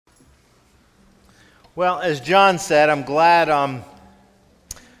Well, as John said, I'm glad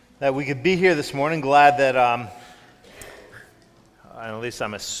that we could be here this morning. Glad that, at least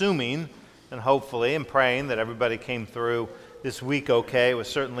I'm assuming and hopefully and praying that everybody came through this week okay. It was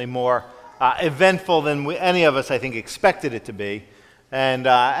certainly more eventful than any of us, I think, expected it to be. And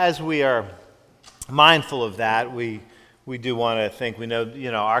as we are mindful of that, we do want to think, we know,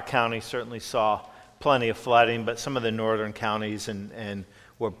 our county certainly saw plenty of flooding, but some of the northern counties and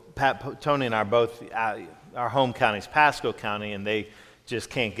where Tony and I are both, our home county is Pasco County, and they just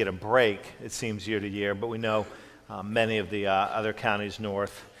can't get a break, it seems, year to year. But we know many of the other counties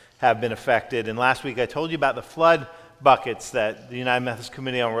north have been affected. And last week I told you about the flood buckets that the United Methodist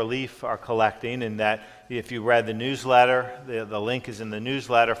Committee on Relief are collecting, and that if you read the newsletter, the link is in the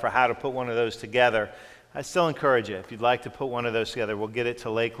newsletter for how to put one of those together. I still encourage you, if you'd like to put one of those together, we'll get it to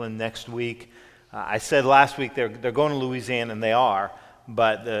Lakeland next week. I said last week they're going to Louisiana, and they are.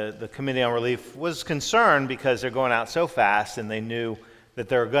 But the Committee on Relief was concerned because they're going out so fast, and they knew that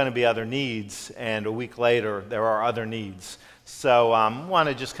there are going to be other needs, and a week later there are other needs. So want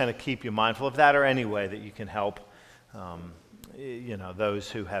to just kind of keep you mindful of that, or any way that you can help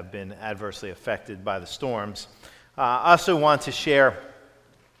those who have been adversely affected by the storms. I also want to share,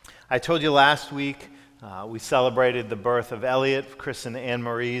 I told you last week we celebrated the birth of Elliot, Chris and Anne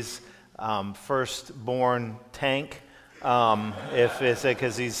Marie's firstborn Tank.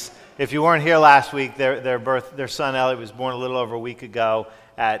 If you weren't here last week, their son Elliot was born a little over a week ago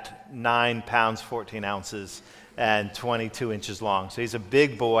at 9 pounds 14 ounces and 22 inches long. So he's a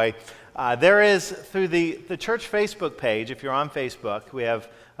big boy. There is, through the church Facebook page, if you're on Facebook, we have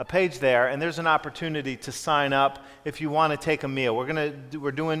a page there, and there's an opportunity to sign up if you want to take a meal.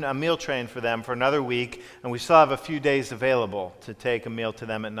 We're doing a meal train for them for another week, and we still have a few days available to take a meal to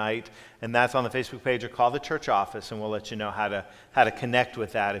them at night, and that's on the Facebook page, or call the church office, and we'll let you know how to connect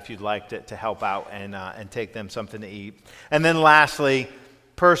with that if you'd like to help out and take them something to eat. And then lastly,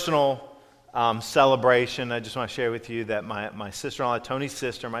 personal celebration. I just want to share with you that my sister-in-law, Tony's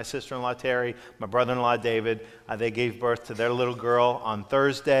sister, my sister-in-law Terry, my brother-in-law David, they gave birth to their little girl on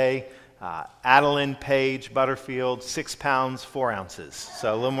Thursday. Adeline Page Butterfield, 6 pounds 4 ounces,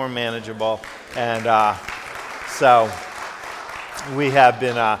 so a little more manageable. And so we have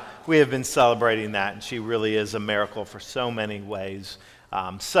been celebrating that, and she really is a miracle for so many ways.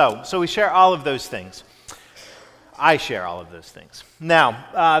 So we share all of those things. I share all of those things.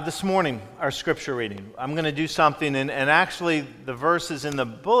 Now, this morning, our scripture reading, I'm going to do something, and actually the verses in the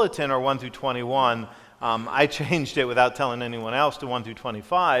bulletin are 1 through 21. I changed it without telling anyone else to 1 through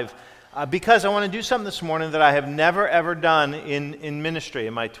 25 because I want to do something this morning that I have never, ever done in ministry.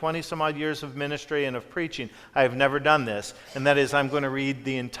 In my 20-some-odd years of ministry and of preaching, I have never done this, and that is I'm going to read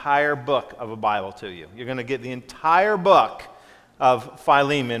the entire book of a Bible to you. You're going to get the entire book of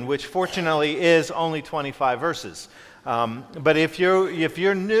Philemon, which fortunately is only 25 verses. But if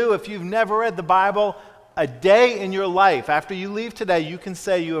you're new, if you've never read the Bible, a day in your life, after you leave today, you can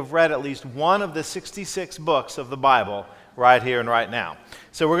say you have read at least one of the 66 books of the Bible right here and right now.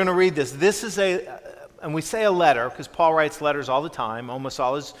 So we're going to read this. This is and we say a letter, because Paul writes letters all the time. Almost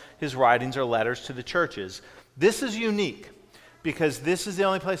all his writings are letters to the churches. This is unique, because this is the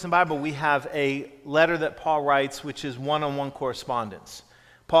only place in the Bible we have a letter that Paul writes which is one-on-one correspondence.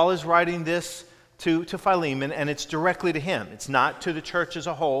 Paul is writing this to Philemon, and it's directly to him. It's not to the church as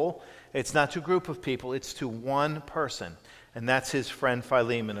a whole. It's not to a group of people. It's to one person, and that's his friend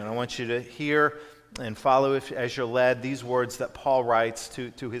Philemon. And I want you to hear and follow, as you're led, these words that Paul writes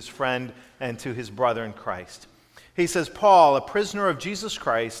to his friend and to his brother in Christ. He says, Paul, a prisoner of Jesus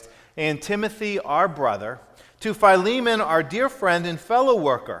Christ, and Timothy, our brother, to Philemon, our dear friend and fellow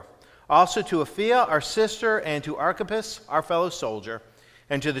worker, also to Apphia, our sister, and to Archippus, our fellow soldier,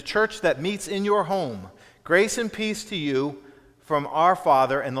 and to the church that meets in your home, grace and peace to you from our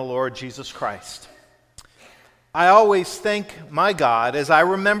Father and the Lord Jesus Christ. I always thank my God as I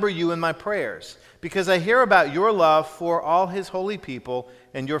remember you in my prayers, because I hear about your love for all his holy people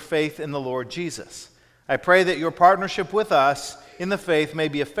and your faith in the Lord Jesus. I pray that your partnership with us in the faith may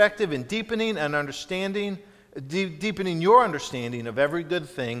be effective in deepening your understanding of every good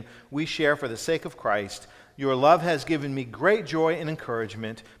thing we share for the sake of Christ. Your love has given me great joy and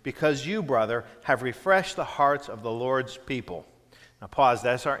encouragement, because you, brother, have refreshed the hearts of the Lord's people. Now pause.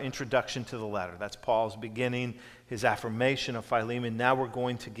 That's our introduction to the letter. That's Paul's beginning, his affirmation of Philemon. Now we're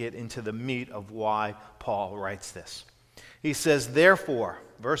going to get into the meat of why Paul writes this. He says, therefore,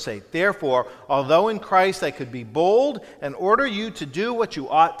 verse 8, therefore, although in Christ I could be bold and order you to do what you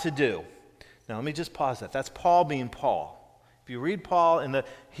ought to do. Now let me just pause that. That's Paul being Paul. If you read Paul,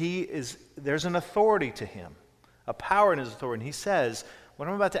 there's an authority to him, a power in his authority. And he says, what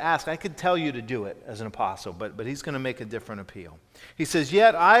I'm about to ask, I could tell you to do it as an apostle, but he's going to make a different appeal. He says,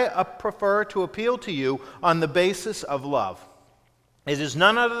 "Yet I prefer to appeal to you on the basis of love. It is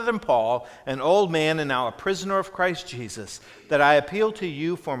none other than Paul, an old man and now a prisoner of Christ Jesus, that I appeal to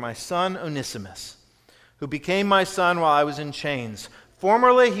you for my son Onesimus, who became my son while I was in chains.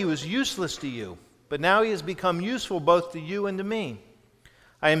 Formerly he was useless to you, but now he has become useful both to you and to me.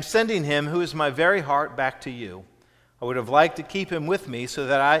 I am sending him, who is my very heart, back to you. I would have liked to keep him with me so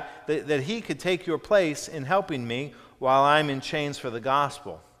that he could take your place in helping me while I'm in chains for the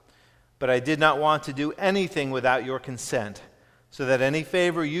gospel. But I did not want to do anything without your consent, so that any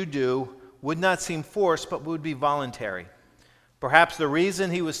favor you do would not seem forced but would be voluntary. Perhaps the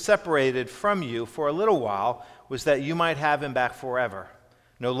reason he was separated from you for a little while was that you might have him back forever,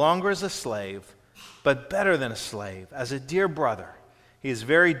 no longer as a slave, but better than a slave, as a dear brother. He is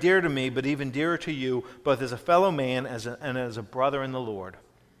very dear to me, but even dearer to you, both as a fellow man and as a brother in the Lord.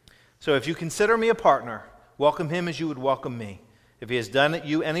 So if you consider me a partner, welcome him as you would welcome me. If he has done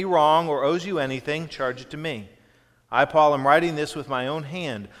you any wrong or owes you anything, charge it to me. I, Paul, am writing this with my own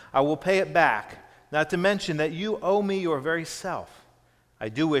hand. I will pay it back, not to mention that you owe me your very self. I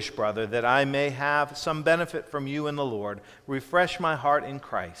do wish, brother, that I may have some benefit from you in the Lord. Refresh my heart in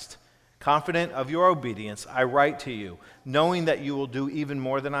Christ. Confident of your obedience, I write to you, knowing that you will do even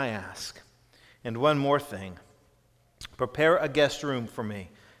more than I ask. And one more thing, prepare a guest room for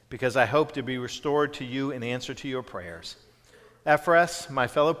me, because I hope to be restored to you in answer to your prayers. Ephras, my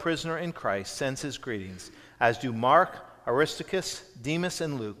fellow prisoner in Christ, sends his greetings, as do Mark, Aristarchus, Demas,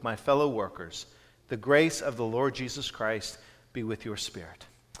 and Luke, my fellow workers. The grace of the Lord Jesus Christ be with your spirit.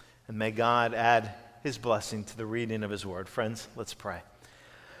 And may God add his blessing to the reading of his word. Friends, let's pray.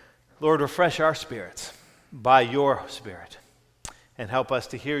 Lord, refresh our spirits by your Spirit and help us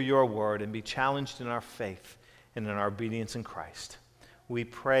to hear your word and be challenged in our faith and in our obedience in Christ. We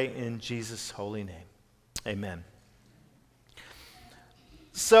pray in Jesus' holy name. Amen.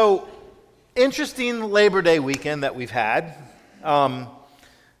 So, interesting Labor Day weekend that we've had.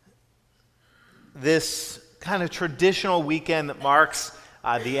 This kind of traditional weekend that marks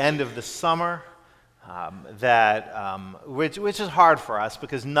the end of the summer. Which is hard for us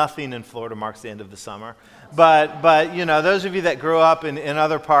because nothing in Florida marks the end of the summer. But you know, those of you that grew up in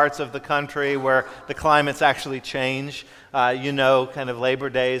other parts of the country where the climates actually change, you know, kind of Labor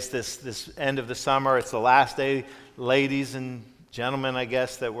Day is this end of the summer. It's the last day, ladies and gentlemen, I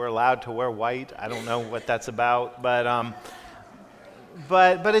guess, that we're allowed to wear white. I don't know what that's about, but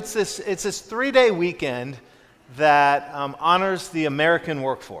it's this 3-day weekend that honors the American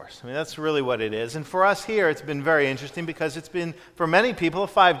workforce. I mean, that's really what it is. And for us here, it's been very interesting because it's been, for many people, a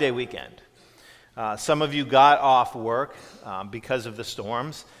 5-day weekend. Some of you got off work because of the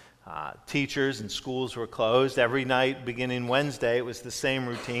storms. Teachers and schools were closed. Every night, beginning Wednesday, it was the same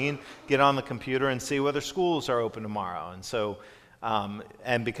routine. Get on the computer and see whether schools are open tomorrow. And so,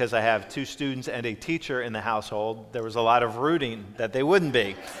 and because I have 2 students and a teacher in the household, there was a lot of rooting that they wouldn't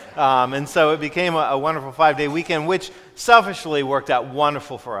be. And so it became a wonderful 5-day weekend, which selfishly worked out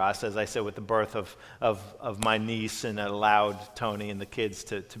wonderful for us, as I said, with the birth of my niece, and it allowed Tony and the kids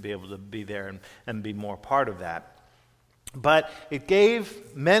to be able to be there and be more part of that. But it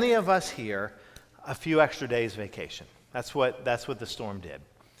gave many of us here a few extra days vacation. That's what the storm did.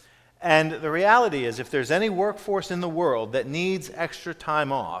 And the reality is, if there's any workforce in the world that needs extra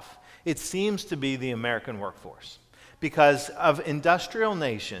time off, it seems to be the American workforce. Because of industrial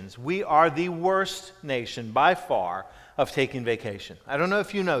nations, we are the worst nation by far of taking vacation. I don't know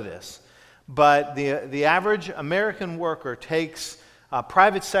if you know this, but the average American worker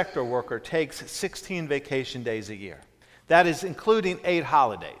private sector worker takes 16 vacation days a year. That is including 8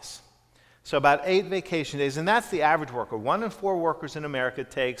 holidays. So about 8 vacation days, and that's the average worker. 1 in 4 workers in America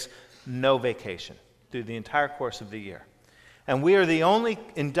takes no vacation through the entire course of the year. And we are the only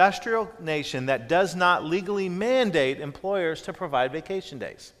industrial nation that does not legally mandate employers to provide vacation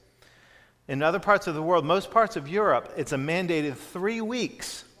days. In other parts of the world, most parts of Europe, it's a mandated 3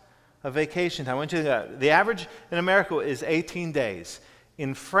 weeks of vacation time. I want you to know, the average in America is 18 days.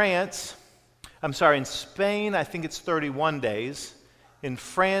 In Spain, I think it's 31 days. In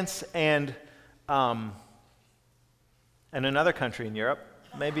France and another country in Europe,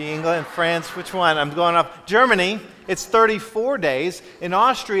 maybe England, France, which one? I'm going off. Germany, it's 34 days. In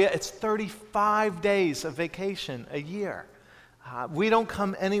Austria, it's 35 days of vacation a year. We don't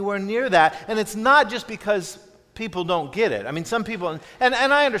come anywhere near that. And it's not just because people don't get it. I mean, some people, and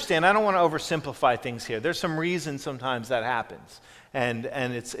I understand, I don't want to oversimplify things here. There's some reason sometimes that happens. And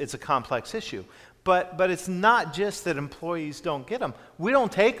it's a complex issue. But it's not just that employees don't get them. We don't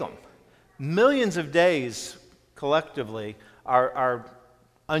take them. Millions of days collectively are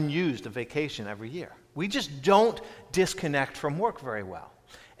unused a vacation every year. We just don't disconnect from work very well.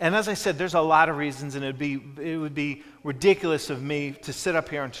 And as I said, there's a lot of reasons, and it would be ridiculous of me to sit up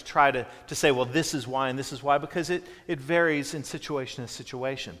here and to try to say, well, this is why and this is why, because it varies in situation to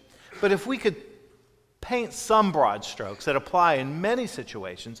situation. But if we could paint some broad strokes that apply in many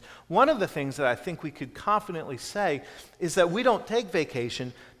situations, one of the things that I think we could confidently say is that we don't take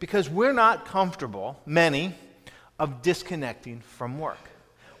vacation because we're not comfortable, many, of disconnecting from work.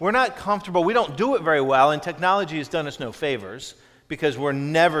 We're not comfortable, we don't do it very well, and technology has done us no favors because we're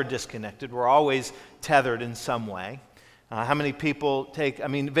never disconnected. We're always tethered in some way. How many people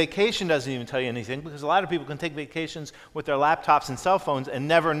vacation doesn't even tell you anything, because a lot of people can take vacations with their laptops and cell phones and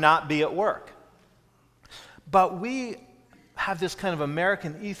never not be at work. But we have this kind of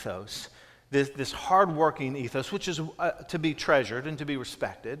American ethos, this hardworking ethos, which is to be treasured and to be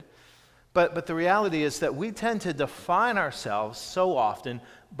respected. But the reality is that we tend to define ourselves so often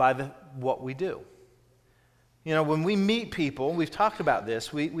by what we do. You know, when we meet people, we've talked about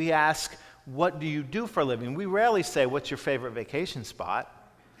this, we ask, what do you do for a living? We rarely say, what's your favorite vacation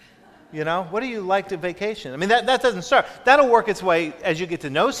spot? You know, what do you like to vacation? I mean, that doesn't start. That'll work its way as you get to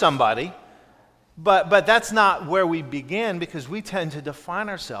know somebody. But that's not where we begin, because we tend to define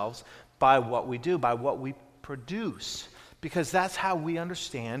ourselves by what we do, by what we produce, because that's how we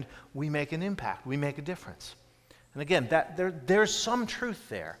understand we make an impact, we make a difference. And again, there's some truth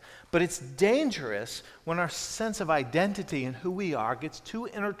there, but it's dangerous when our sense of identity and who we are gets too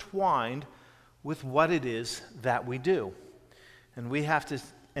intertwined with what it is that we do. And we have to,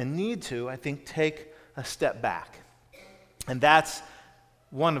 and need to, I think, take a step back. And that's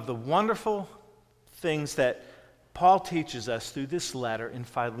one of the wonderful things that Paul teaches us through this letter in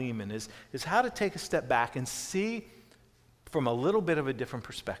Philemon is how to take a step back and see from a little bit of a different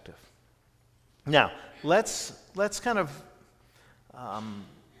perspective. Now, let's kind of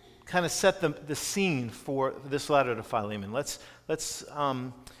set the scene for this letter to Philemon. Let's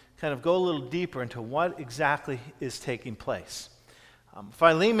kind of go a little deeper into what exactly is taking place.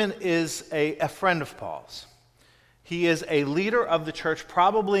 Philemon is a friend of Paul's. He is a leader of the church,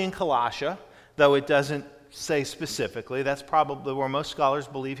 probably in Colossia, though it doesn't say specifically. That's probably where most scholars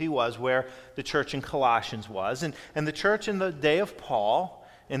believe he was, where the church in Colossians was. And the church in the day of Paul,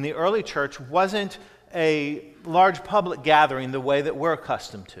 in the early church, wasn't a large public gathering the way that we're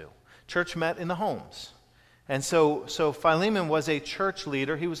accustomed to. Church met in the homes. And so Philemon was a church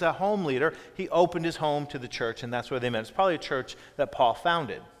leader. He was a home leader. He opened his home to the church, and that's where they met. It's probably a church that Paul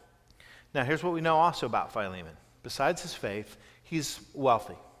founded. Now, here's what we know also about Philemon. Besides his faith, he's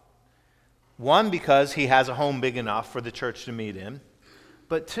wealthy. One, because he has a home big enough for the church to meet in.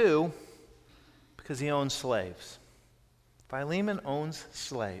 But two, because he owns slaves. Philemon owns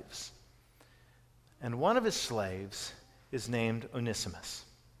slaves. And one of his slaves is named Onesimus.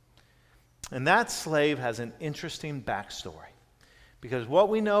 And that slave has an interesting backstory. Because what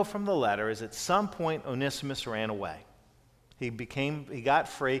we know from the letter is at some point Onesimus ran away. He got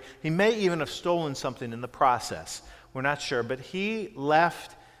free. He may even have stolen something in the process. We're not sure. But he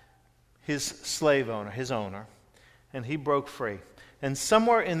left his slave owner, his owner, and he broke free. And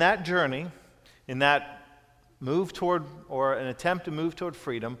somewhere in that journey, in that move toward, or an attempt to move toward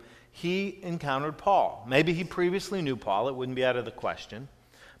freedom, he encountered Paul. Maybe he previously knew Paul, it wouldn't be out of the question,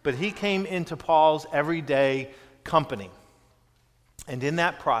 but he came into Paul's everyday company. And in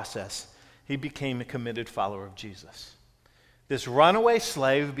that process, he became a committed follower of Jesus. This runaway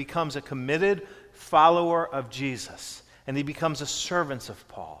slave becomes a committed follower of Jesus, and he becomes a servant of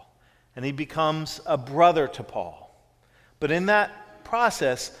Paul. And he becomes a brother to Paul. But in that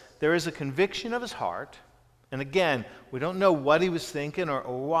process, there is a conviction of his heart. And again, we don't know what he was thinking or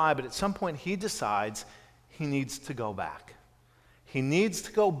why, but at some point he decides he needs to go back. He needs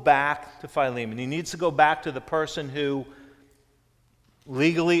to go back to Philemon. He needs to go back to the person who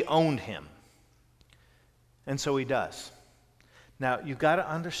legally owned him. And so he does. Now, you've got to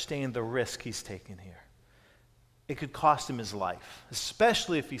understand the risk he's taking here. It could cost him his life,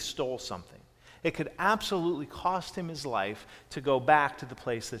 especially if he stole something. It could absolutely cost him his life to go back to the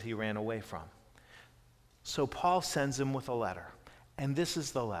place that he ran away from. So Paul sends him with a letter, and this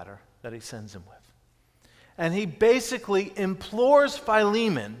is the letter that he sends him with. And he basically implores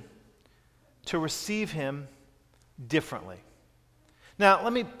Philemon to receive him differently. Now,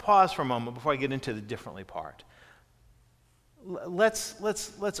 let me pause for a moment before I get into the differently part. Let's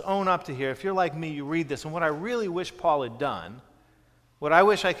own up to here. If you're like me, you read this, and what I really wish Paul had done, what I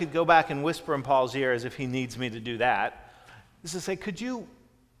wish I could go back and whisper in Paul's ear as if he needs me to do that, is to say, could you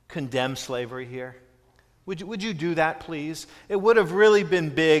condemn slavery here? Would you do that, please? It would have really been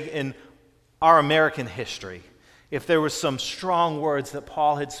big in our American history if there was some strong words that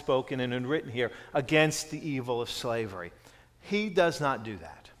Paul had spoken and had written here against the evil of slavery. He does not do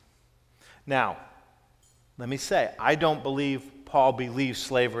that. Now, let me say, I don't believe Paul believes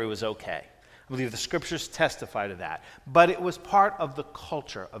slavery was okay. I believe the scriptures testify to that. But it was part of the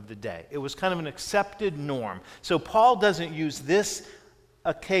culture of the day. It was kind of an accepted norm. So Paul doesn't use this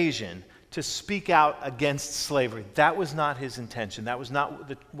occasion to speak out against slavery. That was not his intention. That was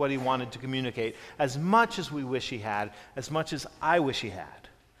not what he wanted to communicate, as much as we wish he had, as much as I wish he had.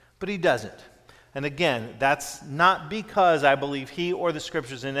 But he doesn't. And again, that's not because I believe he or the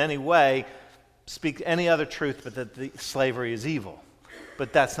scriptures in any way speak any other truth but that the slavery is evil.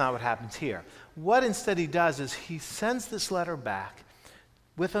 But that's not what happens here. What instead he does is he sends this letter back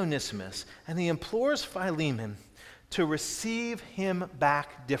with Onesimus, and he implores Philemon to receive him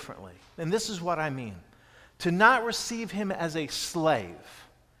back differently. And this is what I mean. To not receive him as a slave,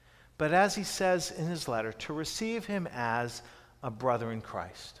 but as he says in his letter, to receive him as a brother in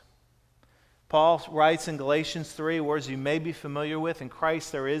Christ. Paul writes in Galatians 3, words you may be familiar with, in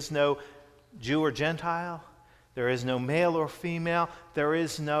Christ there is no Jew or Gentile, there is no male or female, there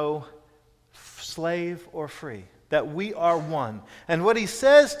is no slave or free, that we are one. And what he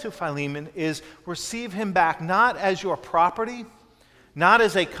says to Philemon is receive him back not as your property, not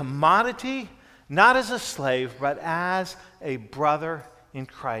as a commodity, not as a slave, but as a brother in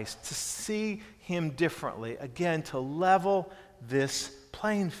Christ, to see him differently, again, to level this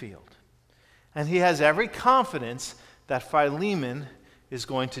playing field. And he has every confidence that Philemon is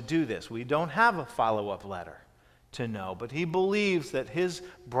going to do this. We don't have a follow-up letter to know, but he believes that his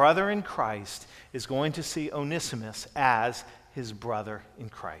brother in Christ is going to see Onesimus as his brother in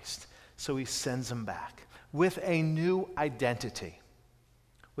Christ. So he sends him back with a new identity.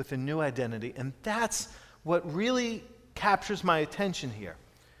 With a new identity. And that's what really captures my attention here.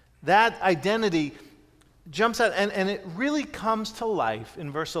 That identity jumps out, and it really comes to life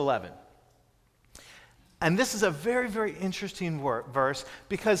in verse 11. And this is a very, very interesting verse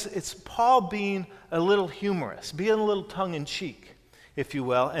because it's Paul being a little humorous, being a little tongue-in-cheek, if you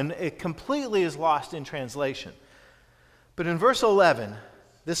will, and it completely is lost in translation. But in verse 11,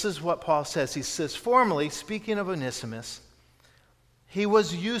 this is what Paul says. He says, formerly, speaking of Onesimus, he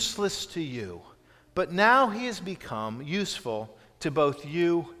was useless to you, but now he has become useful to both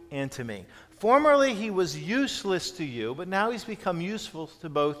you and to me. Formerly he was useless to you, but now he's become useful to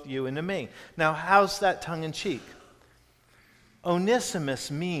both you and to me. Now, how's that tongue-in-cheek?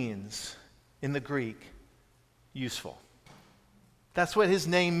 Onesimus means, in the Greek, useful. That's what his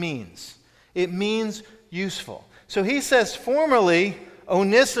name means. It means useful. So he says, formerly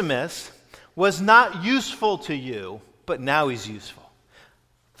Onesimus was not useful to you, but now he's useful.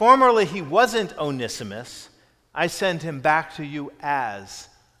 Formerly he wasn't Onesimus. I send him back to you as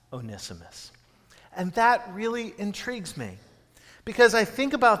Onesimus. And that really intrigues me because I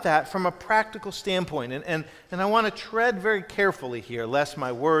think about that from a practical standpoint. And I want to tread very carefully here, lest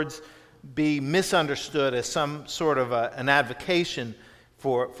my words be misunderstood as some sort of an advocation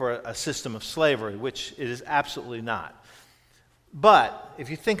for a system of slavery, which it is absolutely not. But if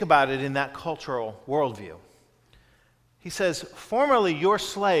you think about it in that cultural worldview, he says, formerly your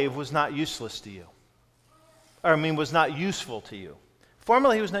slave was not useless to you. Was not useful to you.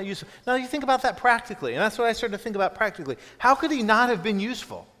 Formerly he was not useful. Now you think about that practically, and that's what I started to think about practically. How could he not have been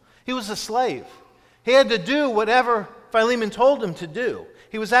useful? He was a slave. He had to do whatever Philemon told him to do.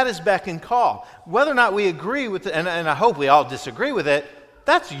 He was at his beck and call. Whether or not we agree with it, and I hope we all disagree with it,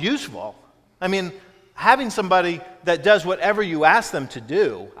 that's useful. Having somebody that does whatever you ask them to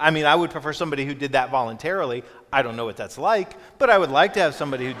do, I would prefer somebody who did that voluntarily. I don't know what that's like, but I would like to have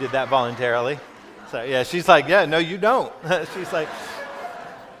somebody who did that voluntarily. So yeah, she's like, yeah, no, you don't. She's like,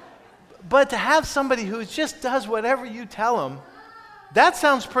 but to have somebody who just does whatever you tell them, that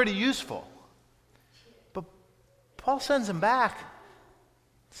sounds pretty useful. But Paul sends him back,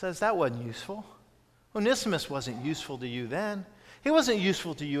 says that wasn't useful. Onesimus wasn't useful to you then. He wasn't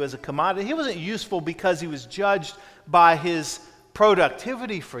useful to you as a commodity. He wasn't useful because he was judged by his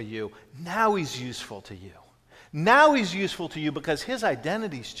productivity for you. Now he's useful to you. Now he's useful to you because his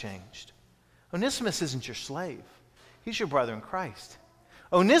identity's changed. Onesimus isn't your slave. He's your brother in Christ.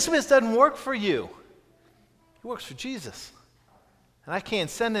 Onesimus doesn't work for you. He works for Jesus. And I can't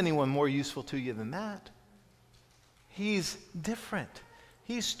send anyone more useful to you than that. He's different.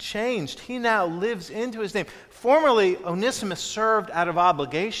 He's changed. He now lives into his name. Formerly, Onesimus served out of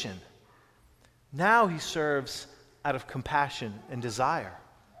obligation. Now he serves out of compassion and desire.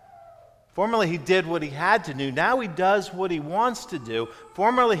 Formerly, he did what he had to do. Now he does what he wants to do.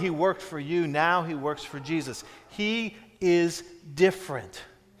 Formerly, he worked for you. Now he works for Jesus. He is different.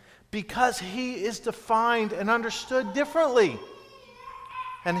 because he is defined and understood differently.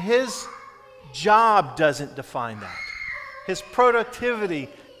 And his job doesn't define that. His productivity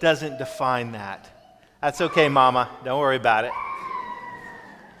doesn't define that. That's okay, Mama. Don't worry about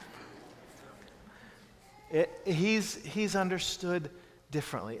it. He's understood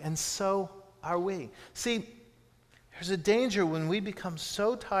differently, and so are we. See, there's a danger when we become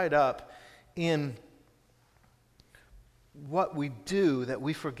so tied up in what we do that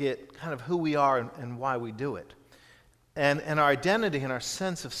we forget kind of who we are and why we do it. And our identity and our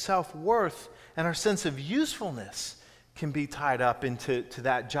sense of self-worth and our sense of usefulness can be tied up into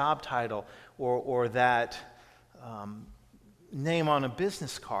that job title or that name on a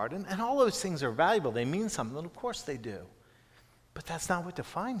business card. And all those things are valuable. They mean something. And of course they do. But that's not what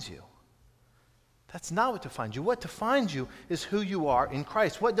defines you. That's not what defines you. What defines you is who you are in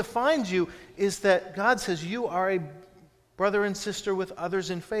Christ. What defines you is that God says you are a brother and sister with others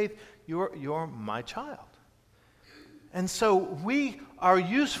in faith. You're my child. And so we are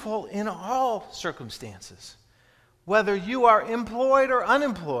useful in all circumstances. Whether you are employed or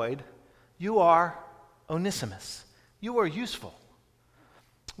unemployed, you are Onesimus. You are useful.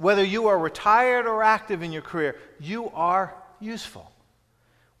 Whether you are retired or active in your career, you are useful.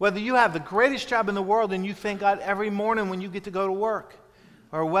 Whether you have the greatest job in the world and you thank God every morning when you get to go to work,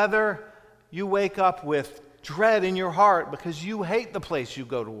 or whether you wake up with dread in your heart because you hate the place you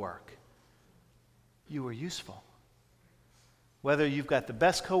go to work, you are useful. Whether you've got the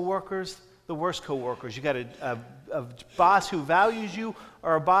best coworkers, the worst coworkers, you got a boss who values you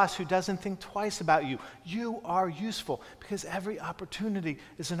or a boss who doesn't think twice about you, you are useful because every opportunity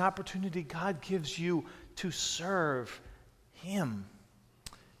is an opportunity God gives you to serve Him.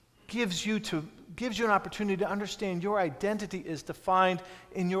 Gives you an opportunity to understand your identity is defined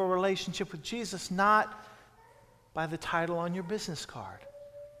in your relationship with Jesus, not by the title on your business card.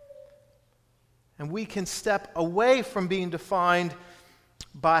 And we can step away from being defined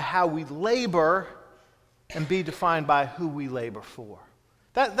by how we labor and be defined by who we labor for.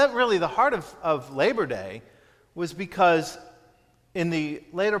 That really, the heart of Labor Day was because in the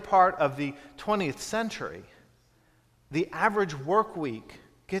later part of the 20th century, the average work week,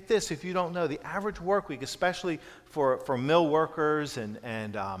 get this if you don't know, the average work week, especially for mill workers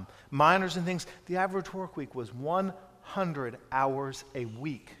and miners and things, the average work week was 100 hours a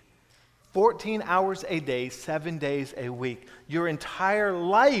week. 14 hours a day, 7 days a week. Your entire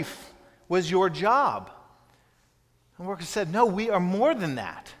life was your job. And workers said, no, we are more than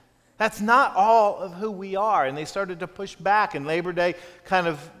that. That's not all of who we are. And they started to push back, and Labor Day kind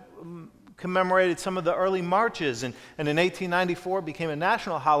of commemorated some of the early marches, and in 1894 it became a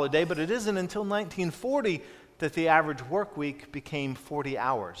national holiday, but it isn't until 1940 that the average work week became 40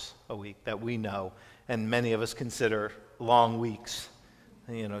 hours a week that we know, and many of us consider long weeks.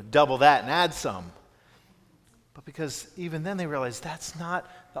 You know, double that and add some. But because even then they realized that's not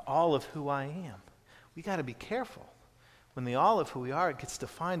the all of who I am. We got to be careful. When the all of who we are, it gets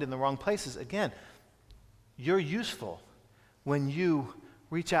defined in the wrong places. Again, you're useful when you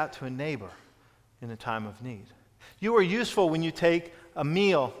reach out to a neighbor in a time of need. You are useful when you take a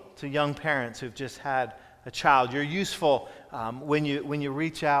meal to young parents who've just had a child. You're useful when you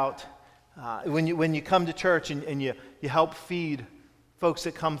reach out, when you come to church and you help feed folks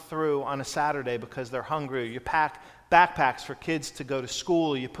that come through on a Saturday because they're hungry. You pack backpacks for kids to go to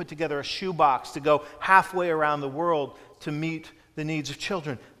school. You put together a shoebox to go halfway around the world to meet the needs of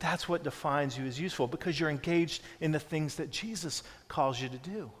children. That's what defines you as useful, because you're engaged in the things that Jesus calls you to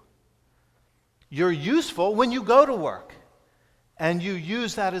do. You're useful when you go to work and you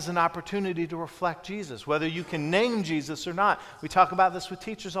use that as an opportunity to reflect Jesus, whether you can name Jesus or not. We talk about this with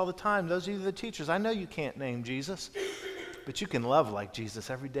teachers all the time. Those of you that are teachers, I know you can't name Jesus, but you can love like Jesus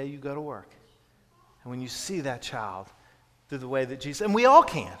every day you go to work. And when you see that child through the way that Jesus, and we all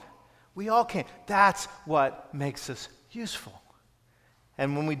can. That's what makes us useful.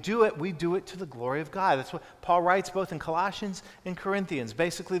 And when we do it to the glory of God. That's what Paul writes both in Colossians and Corinthians.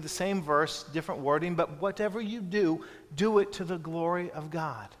 Basically the same verse, different wording, but whatever you do, do it to the glory of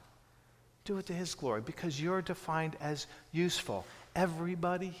God. Do it to His glory, because you're defined as useful.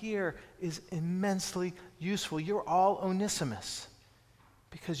 Everybody here is immensely useful. You're all Onesimus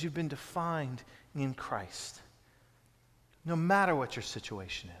because you've been defined in Christ. No matter what your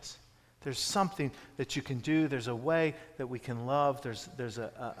situation is, there's something that you can do. There's a way that we can love. There's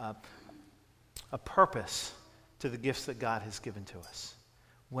a purpose to the gifts that God has given to us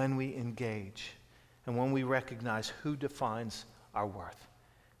when we engage and when we recognize who defines our worth.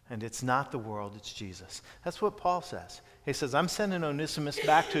 And it's not the world, it's Jesus. That's what Paul says. He says, I'm sending Onesimus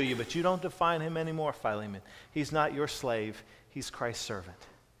back to you, but you don't define him anymore, Philemon. He's not your slave, he's Christ's servant.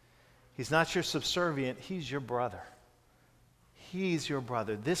 He's not your subservient. He's your brother. He's your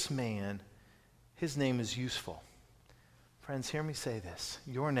brother. This man, his name is useful. Friends, hear me say this.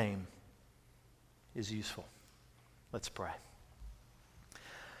 Your name is useful. Let's pray.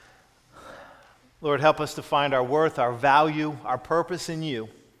 Lord, help us to find our worth, our value, our purpose in you.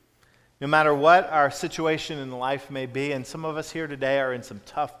 No matter what our situation in life may be, and some of us here today are in some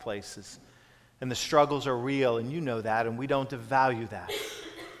tough places, and the struggles are real, and you know that, and we don't devalue that.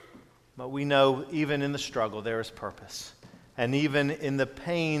 But we know even in the struggle there is purpose. And even in the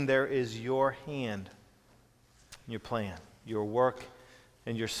pain there is your hand, your plan, your work,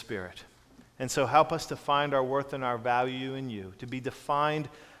 and your spirit. And so help us to find our worth and our value in you, to be defined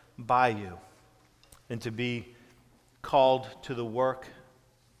by you, and to be called to the work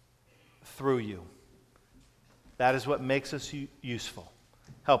through you. That is what makes us useful.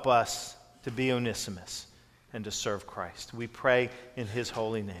 Help us to be Onesimus and to serve Christ. We pray in his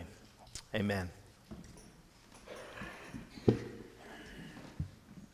holy name. Amen.